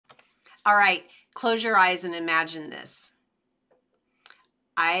All right, close your eyes and imagine this.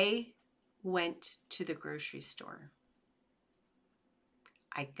 I went to the grocery store.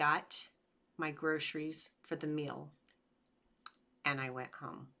 I got my groceries for the meal and I went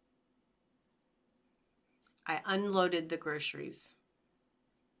home. I unloaded the groceries,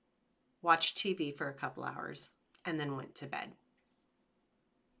 watched TV for a couple hours, and then went to bed.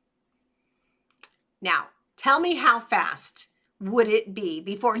 Now, tell me how fast would it be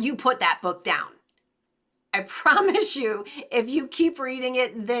before you put that book down? I promise you, if you keep reading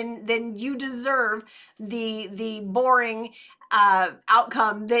it, then you deserve the boring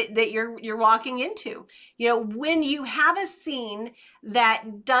outcome that you're walking into. You know, when you have a scene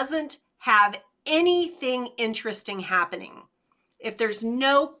that doesn't have anything interesting happening, if there's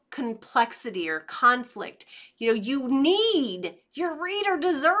no complexity or conflict, you know, your reader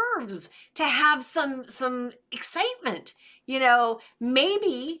deserves to have some excitement. You know,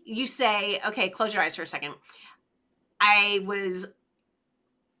 maybe you say, okay, close your eyes for a second. I was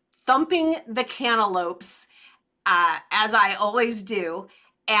thumping the cantaloupes, as I always do,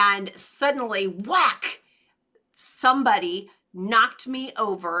 and suddenly, whack, somebody knocked me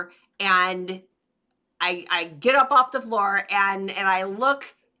over, and I get up off the floor and I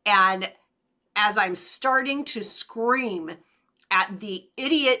look, and as I'm starting to scream at the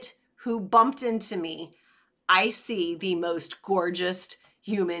idiot who bumped into me, I see the most gorgeous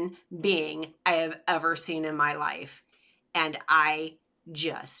human being I have ever seen in my life. And I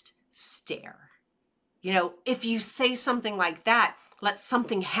just stare. You know, if you say something like that, let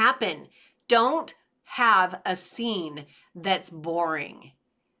something happen. Don't have a scene that's boring.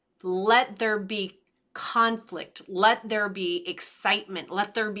 Let there be conflict. Let there be excitement.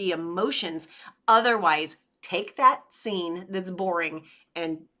 Let there be emotions. Otherwise, take that scene that's boring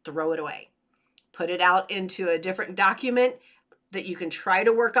and throw it away. Put it out into a different document that you can try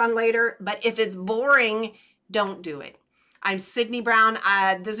to work on later. But if it's boring, don't do it. I'm Sydney Brown.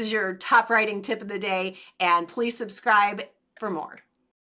 This is your top writing tip of the day, and please subscribe for more.